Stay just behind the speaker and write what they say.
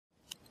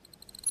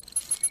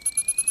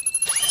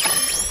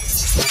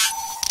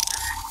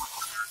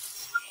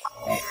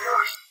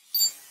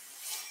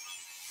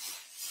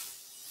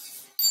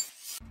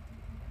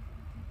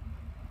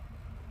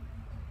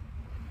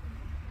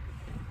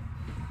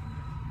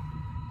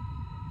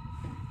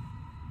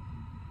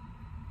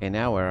Okay,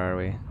 now where are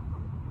we?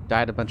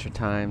 Died a bunch of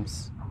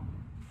times.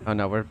 Oh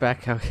no, we're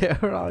back out here.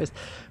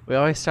 We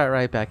always start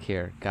right back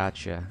here.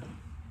 Gotcha.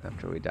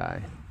 After we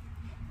die.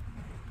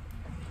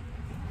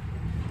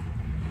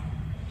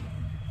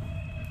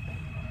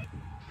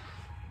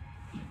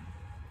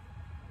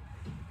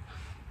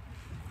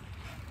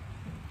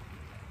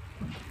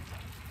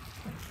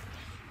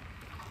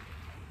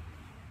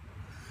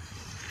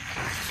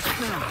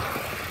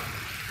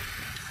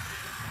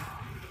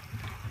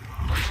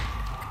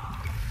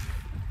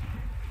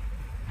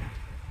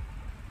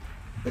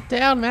 Sit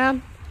down,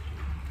 man.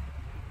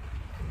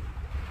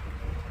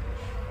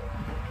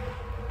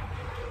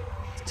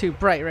 It's too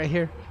bright right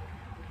here.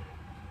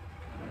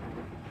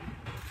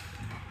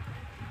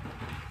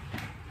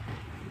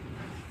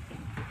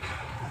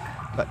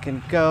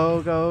 Fucking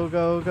go, go,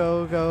 go,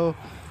 go, go.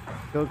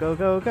 Go, go,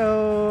 go,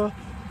 go.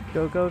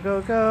 Go, go,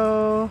 go,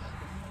 go.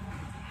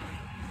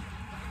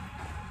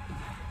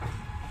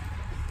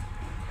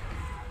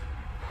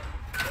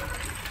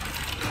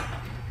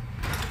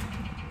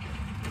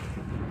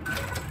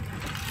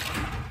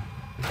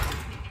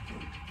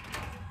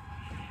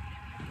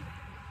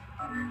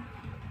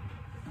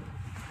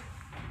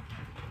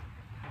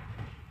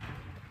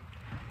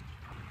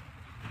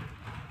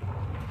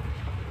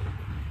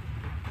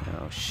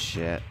 Oh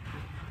shit.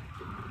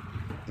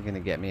 It's gonna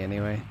get me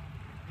anyway.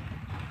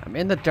 I'm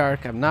in the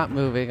dark, I'm not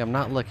moving, I'm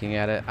not looking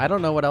at it. I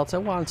don't know what else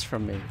it wants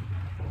from me.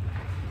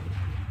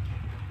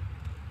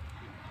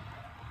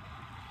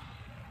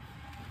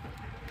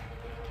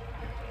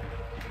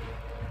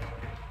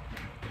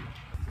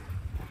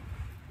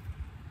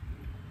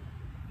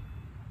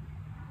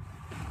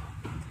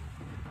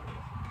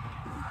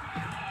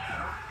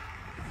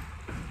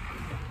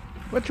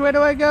 Which way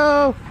do I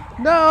go?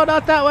 No,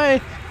 not that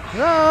way!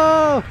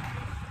 No!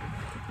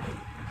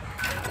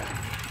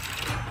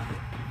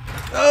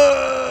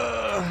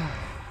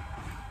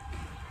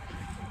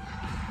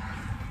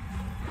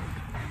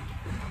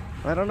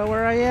 I don't know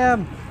where I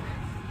am.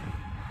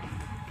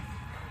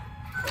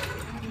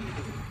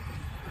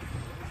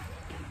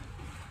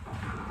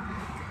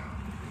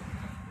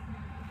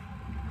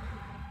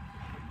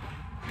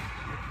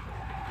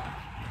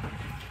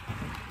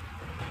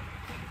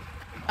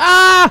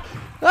 Ah!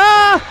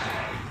 Ah!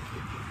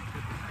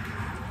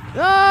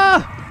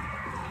 Ah!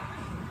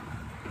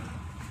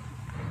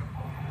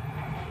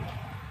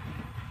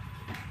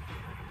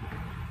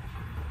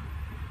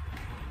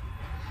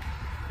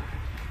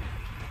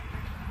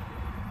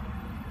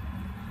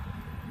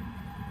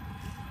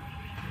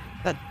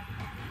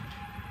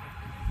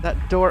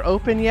 That door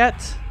open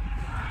yet?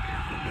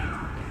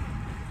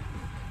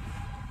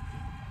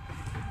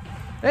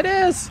 It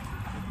is!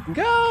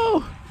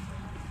 Go!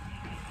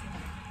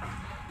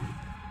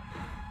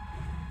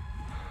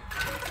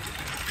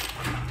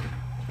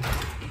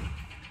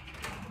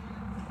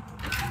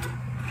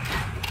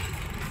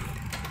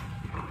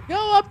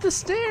 Go up the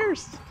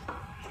stairs!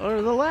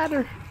 Or the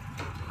ladder.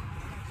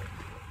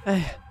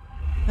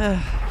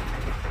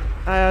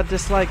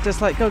 Dislike,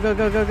 go, go,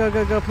 go, go, go,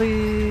 go, go,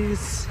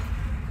 please.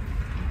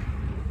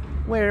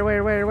 Where?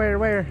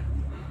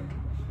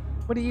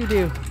 What do you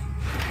do?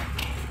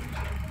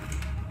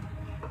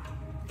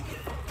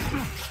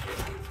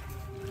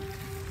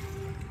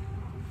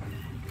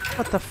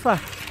 What the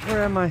fuck?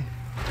 Where am I?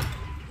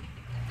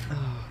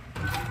 Oh.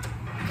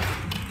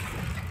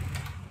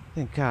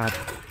 Thank God.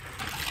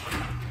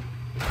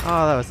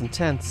 Oh, that was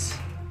intense.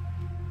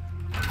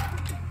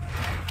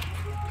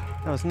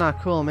 That was not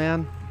cool,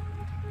 man.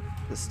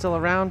 Is it still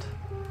around?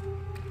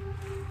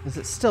 Is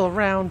it still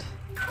around?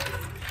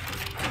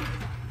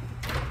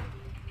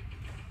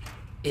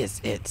 Is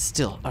it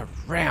still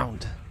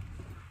around?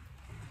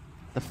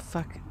 The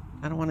fuck?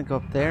 I don't want to go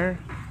up there.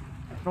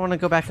 I don't want to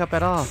go back up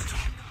at all.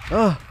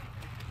 Ugh.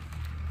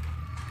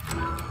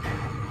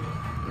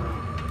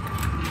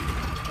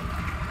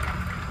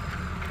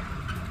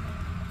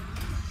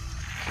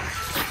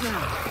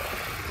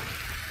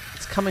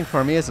 It's coming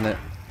for me, isn't it?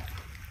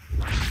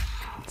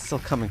 It's still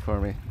coming for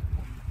me.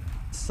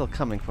 It's still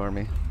coming for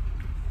me.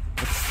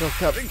 It's still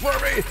coming for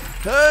me!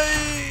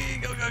 Hey!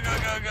 Go, go, go,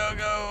 go, go,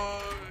 go!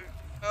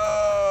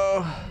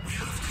 Oh.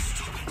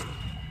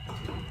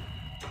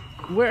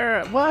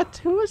 Where? What?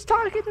 Who is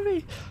talking to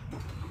me?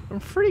 I'm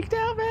freaked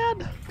out,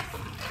 man.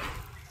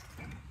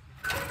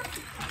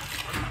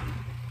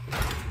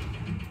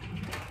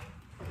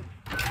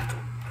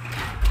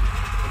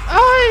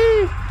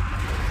 Ay!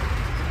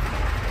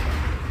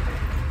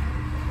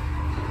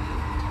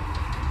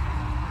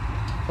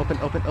 Open,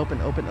 open,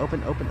 open, open,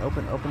 open, open,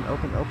 open, open,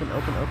 open, open, open,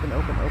 open, open, open,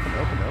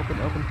 open, open,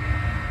 open.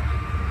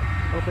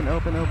 Open,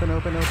 open, open,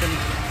 open, open.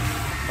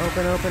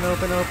 Open, open,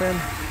 open, open.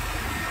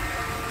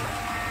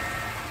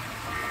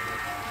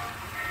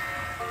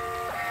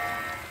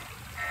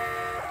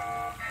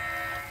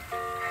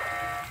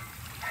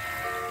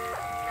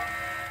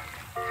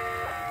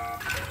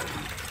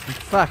 I'm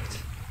fucked.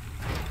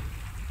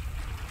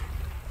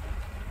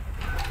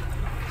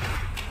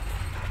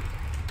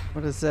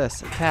 What is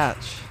this?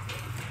 Attach.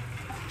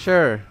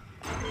 Sure.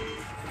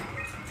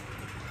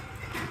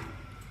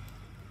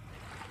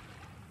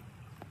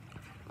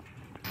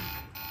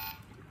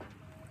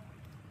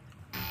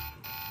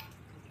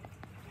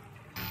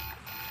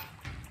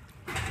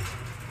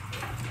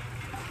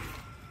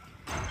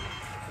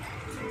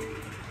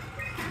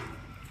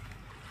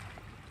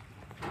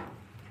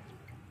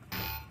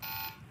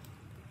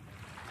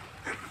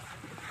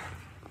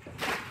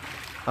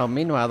 Oh,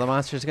 meanwhile, the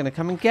monster's gonna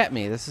come and get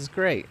me. This is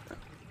great.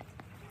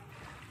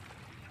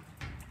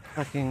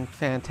 Fucking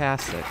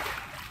fantastic.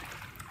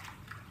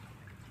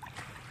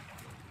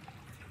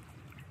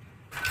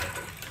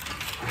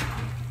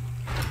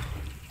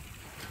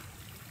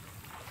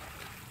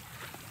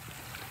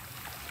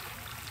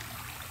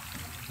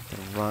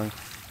 The wrong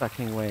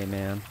fucking way,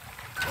 man.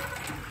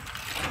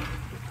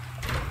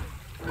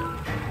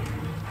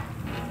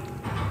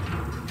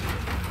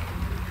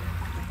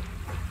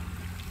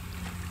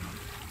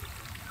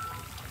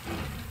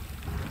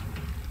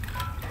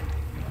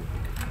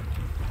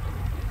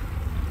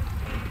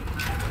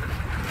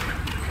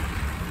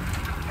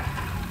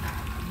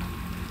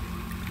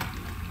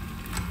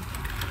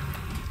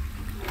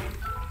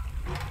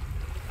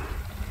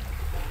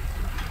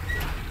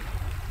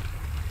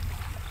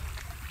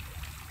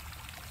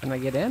 Can I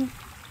get in?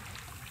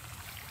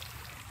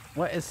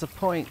 What is the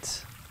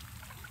point?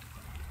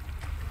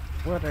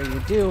 What are you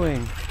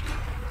doing?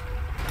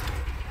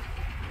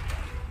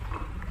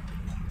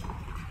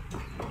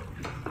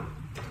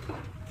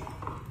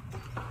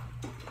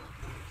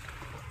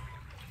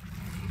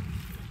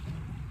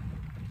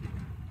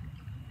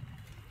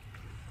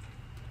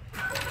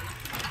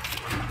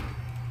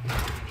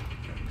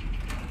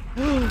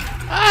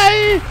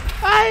 Ay!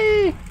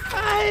 Ay!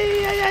 Ay!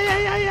 Ay! Ay!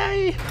 Ay! Ay!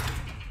 Ay!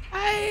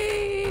 Ay!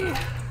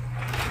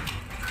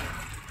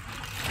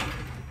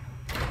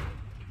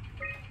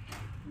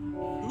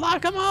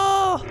 Lock 'em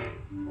all!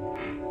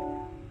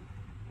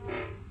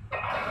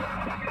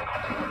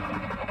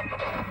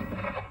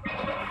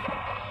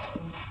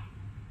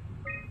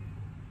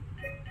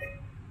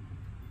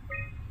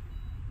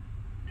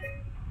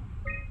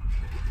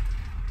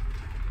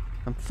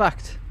 I'm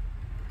fucked.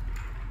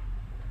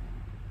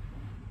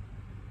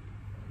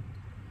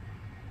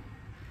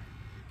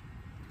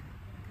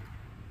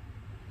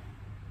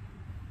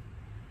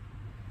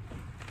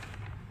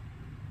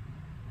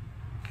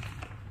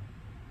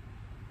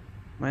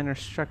 Minor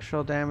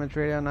structural damage,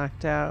 radio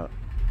knocked out.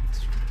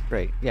 It's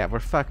great. Yeah, we're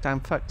fucked.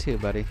 I'm fucked too,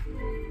 buddy.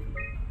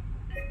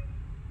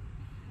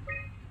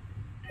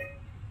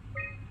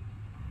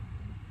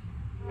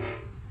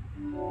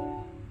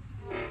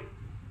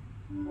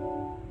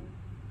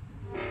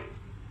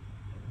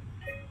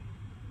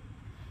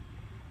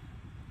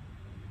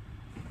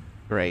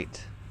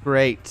 Great.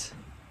 Great.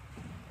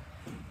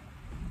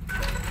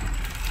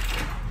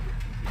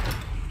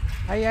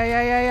 Ay, ay,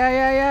 ay, ay, ay,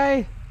 ay,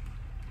 ay.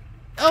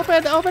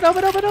 Open, open,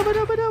 open, open, open,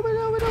 open, open, open,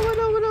 open,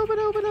 open, open,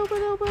 open,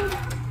 open, open.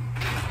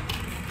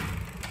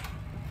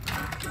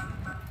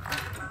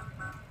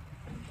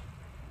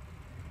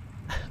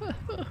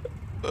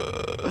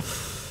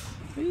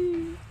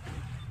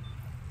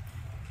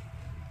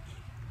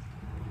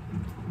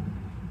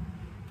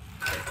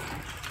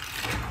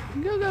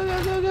 Go, go,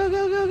 go, go, go,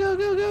 go, go, go,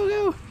 go, go,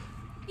 go.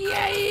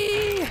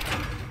 Yay!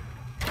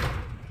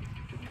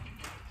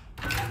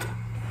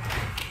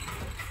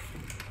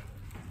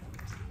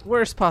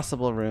 Worst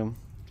possible room.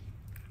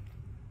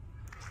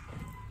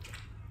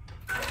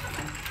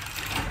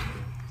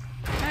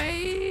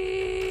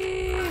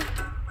 Hey!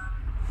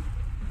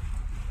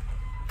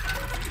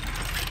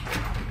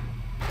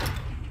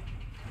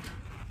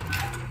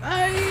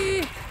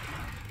 Hey!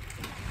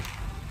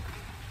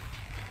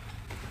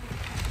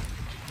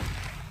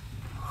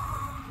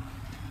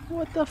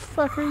 What the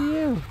fuck are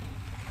you?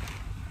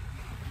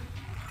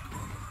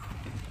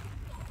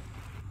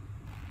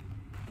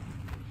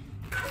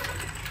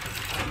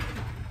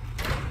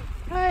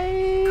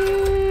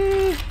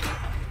 Hey!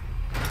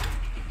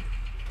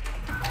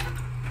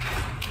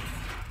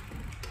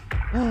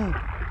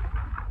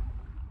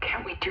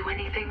 Can't we do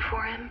anything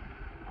for him?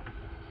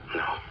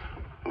 No,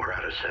 we're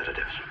out of sedatives.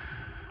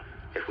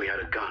 If we had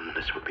a gun,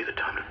 this would be the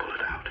time to pull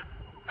it out.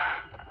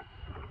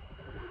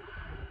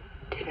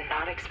 Did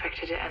not expect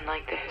it to end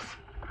like this.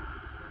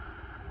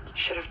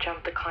 Should have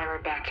jumped the climber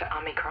back to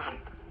Omicron.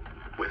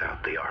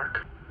 Without the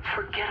ARK?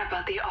 Forget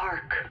about the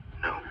ARK.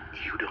 No,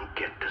 you don't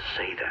get to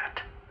say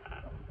that.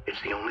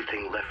 It's the only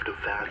thing left of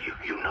value.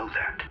 You know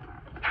that.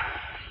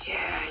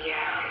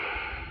 Yeah.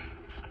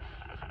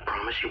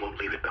 Promise you won't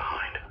leave it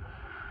behind.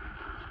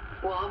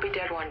 We'll all be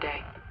dead one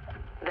day.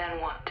 Then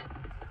what?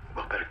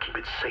 Well, better keep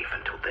it safe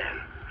until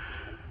then.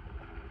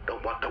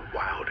 Don't want the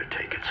wild to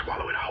take it,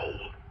 swallow it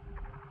whole.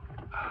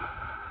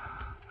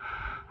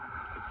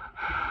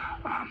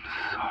 I'm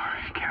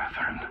sorry,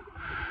 Catherine.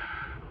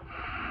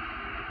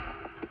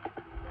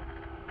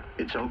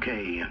 It's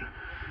okay, Ian.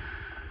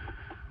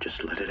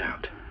 Just let it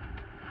out.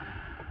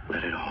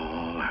 Let it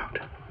all out.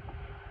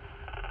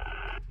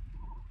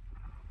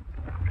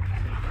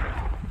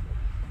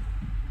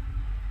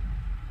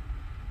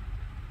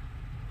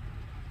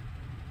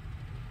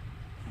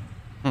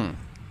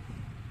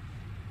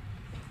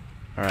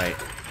 Alright.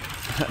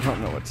 I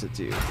don't know what to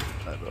do.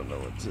 I don't know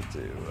what to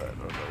do. I don't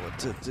know what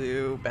to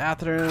do.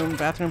 Bathroom.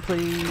 Bathroom,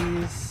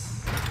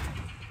 please.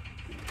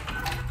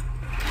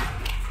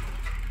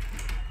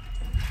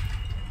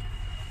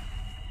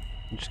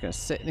 I'm just gonna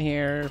sit in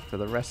here for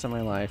the rest of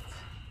my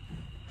life.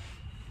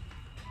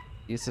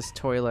 Use this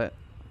toilet.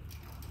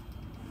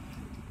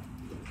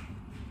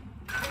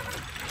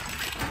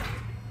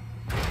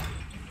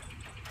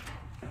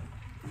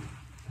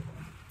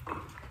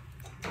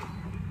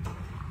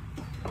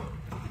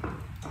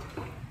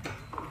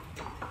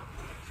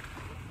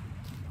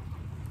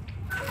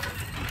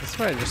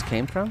 where I just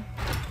came from?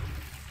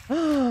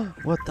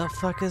 What the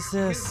fuck is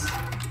this?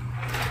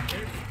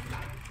 You're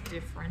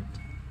different.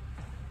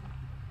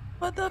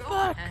 What the Go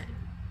fuck? ahead.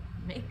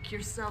 Make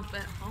yourself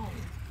at home.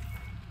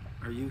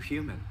 Are you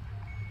human?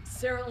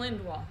 Sarah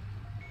Lindwall,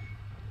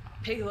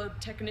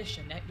 payload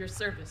technician at your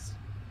service.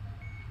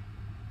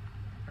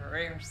 A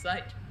rare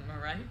sight, am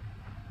I right?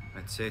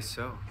 I'd say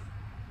so.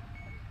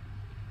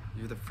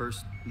 You're the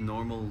first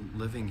normal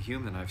living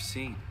human I've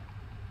seen.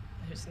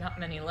 There's not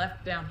many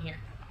left down here.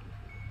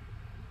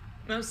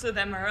 Most of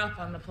them are up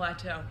on the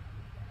plateau.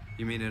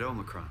 You mean at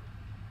Omicron?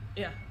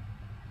 Yeah,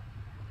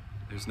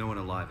 There's no one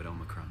alive at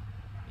Omicron.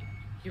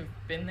 you've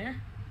been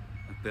there?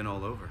 I've been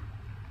all over.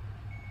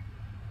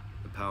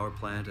 The power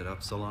plant at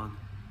Upsilon,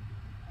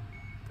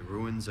 the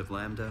ruins of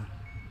Lambda,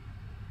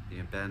 the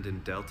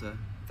abandoned Delta,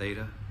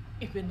 Theta.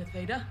 You've been to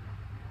Theta?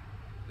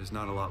 There's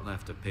not a lot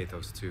left of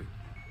Pathos 2.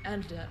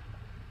 And,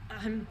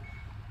 I'm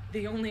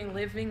the only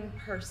living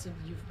person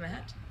you've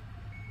met?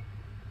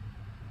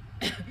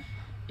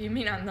 You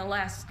mean I'm the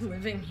last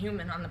living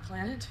human on the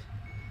planet?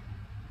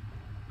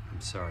 I'm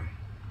sorry.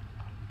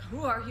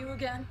 Who are you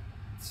again?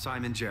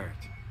 Simon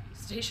Jarrett.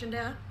 Stationed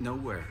out?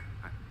 Nowhere.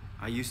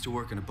 I used to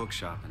work in a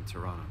bookshop in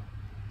Toronto.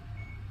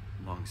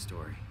 Long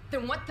story.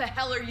 Then what the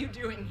hell are you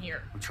doing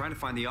here? I'm trying to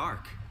find the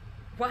ARK.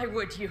 Why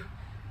would you?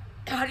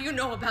 How do you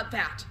know about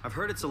that? I've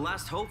heard it's the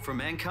last hope for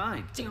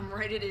mankind. Damn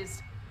right it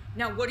is.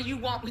 Now what do you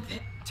want with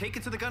it? Take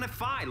it to the Gun at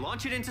Phi.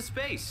 Launch it into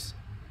space.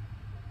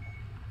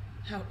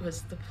 That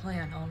was the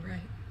plan, all right.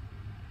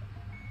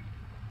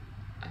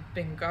 I've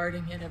been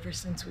guarding it ever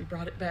since we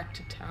brought it back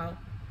to Tau.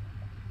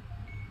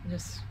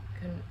 Just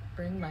couldn't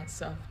bring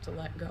myself to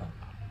let go.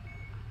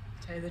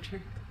 To tell you the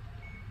truth,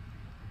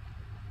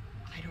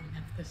 I don't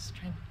have the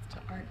strength to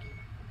argue.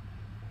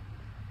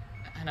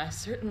 And I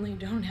certainly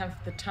don't have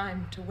the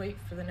time to wait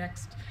for the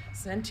next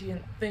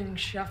sentient thing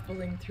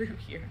shuffling through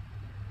here.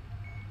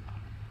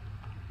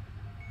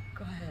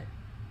 Go ahead.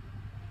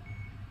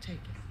 Take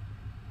it.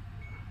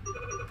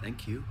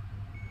 Thank you.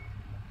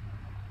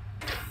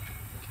 Can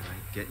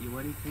I get you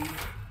anything?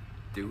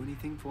 Do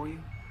anything for you?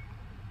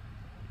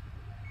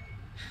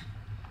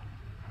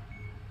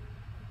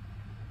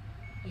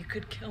 You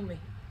could kill me.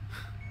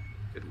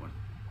 Good one.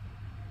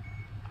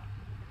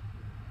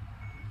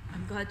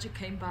 I'm glad you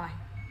came by.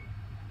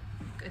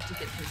 Good to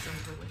get this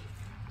over with.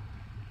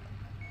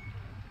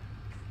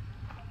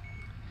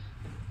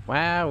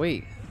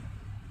 Wowee.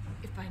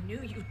 If I knew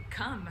you'd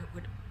come, I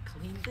would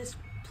clean this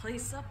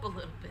place up a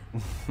little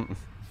bit.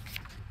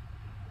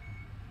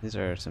 These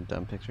are some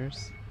dumb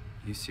pictures.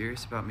 You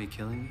serious about me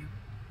killing you?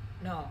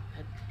 No,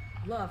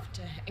 I'd love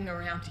to hang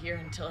around here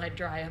until I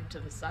dry up to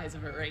the size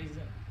of a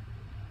raisin.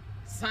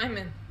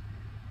 Simon,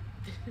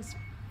 this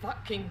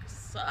fucking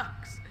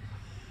sucks.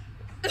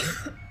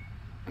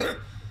 I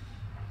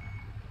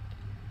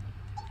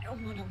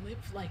don't want to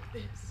live like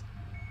this.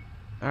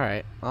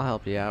 Alright, I'll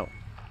help you out.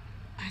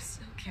 I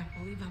still can't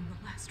believe I'm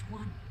the last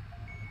one.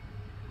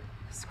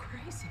 It's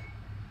crazy.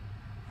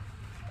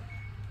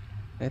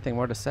 Anything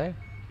more to say?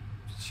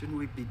 Shouldn't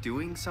we be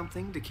doing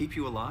something to keep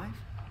you alive?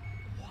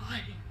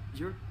 Why?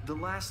 You're the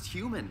last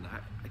human.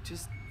 I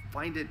just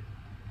find it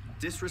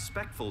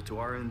disrespectful to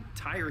our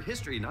entire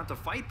history not to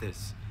fight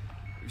this.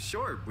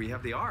 Sure, we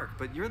have the ARK,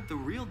 but you're the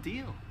real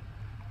deal.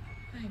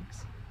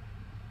 Thanks.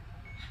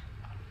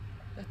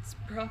 That's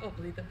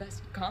probably the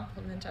best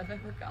compliment I've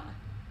ever got.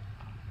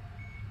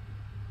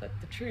 But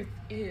the truth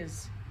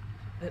is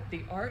that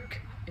the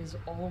ARK is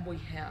all we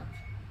have.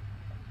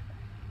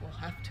 We'll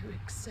have to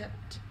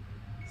accept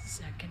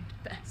second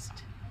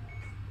best,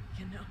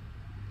 you know?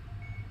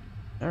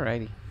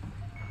 Alrighty.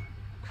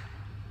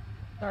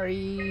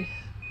 Sorry.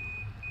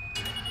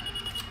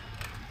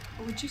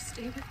 Would you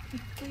stay with me,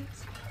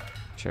 please?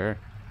 Sure.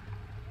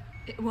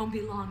 It won't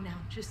be long now.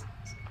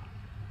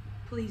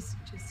 Please,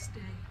 just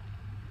stay.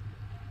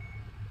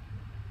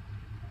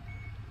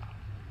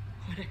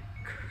 What a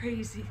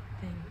crazy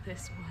thing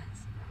this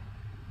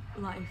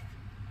was. Life.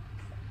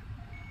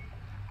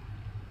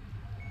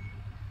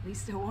 At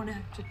least I won't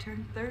have to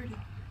turn 30.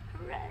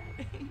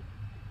 Hooray!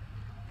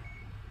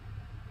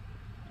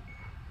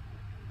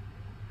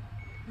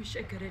 Wish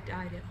I could have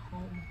died at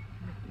home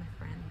with my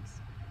friends.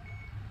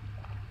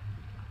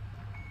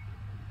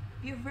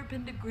 You ever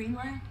been to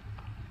Greenland?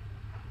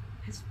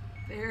 It's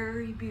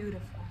very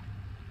beautiful.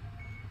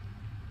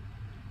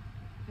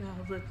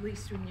 Well, at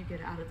least when you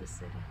get out of the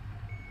city.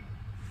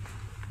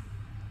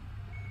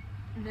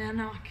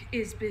 Nanook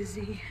is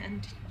busy,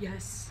 and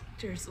yes,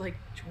 there's like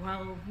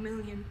 12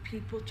 million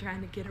people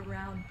trying to get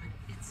around,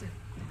 but it's a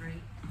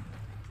great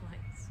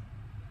place.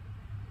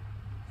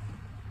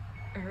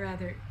 Or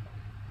rather,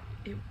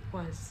 it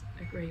was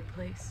a great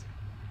place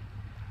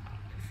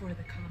before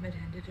the comet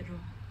ended it all.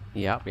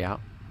 Yep.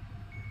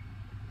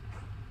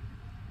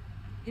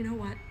 You know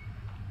what?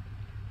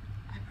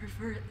 I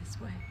prefer it this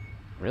way.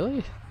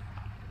 Really?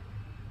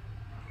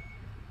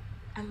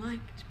 I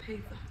liked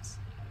Pathos.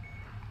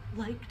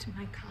 Liked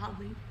my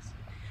colleagues.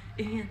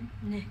 Ian,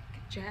 Nick,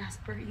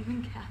 Jasper,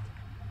 even Catherine.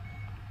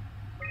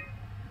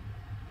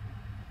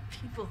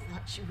 People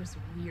thought she was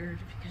weird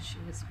because she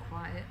was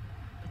quiet,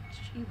 but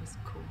she was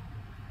cool.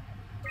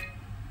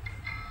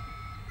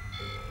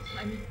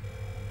 Simon,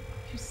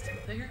 you still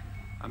there?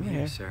 I'm Yeah.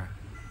 here, Sarah.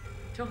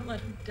 Don't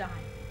let him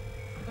die,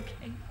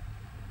 okay?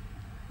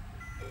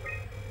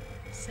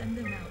 Send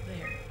him out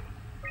there.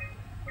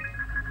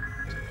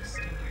 To the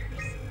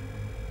stars.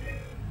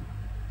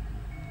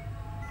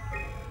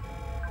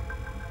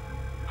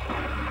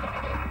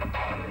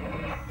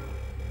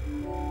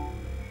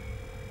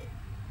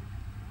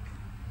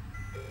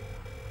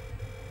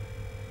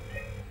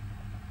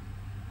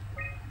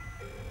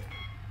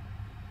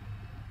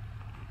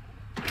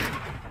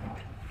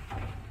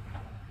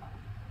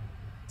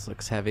 This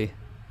looks heavy.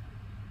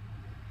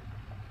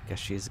 Guess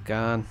she's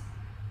gone.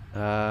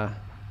 Where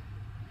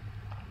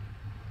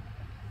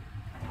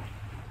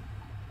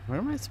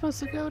am I supposed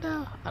to go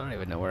now? I don't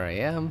even know where I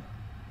am.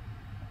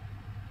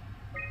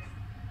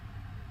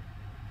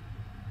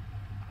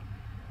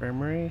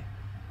 Infirmary?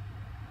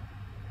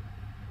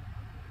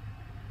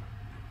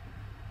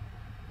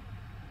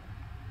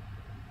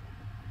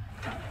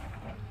 The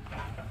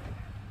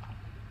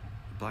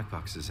black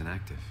box is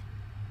inactive.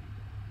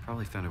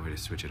 Probably found a way to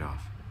switch it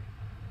off.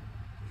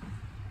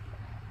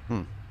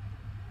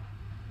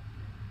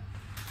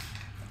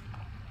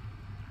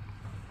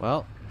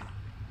 Well,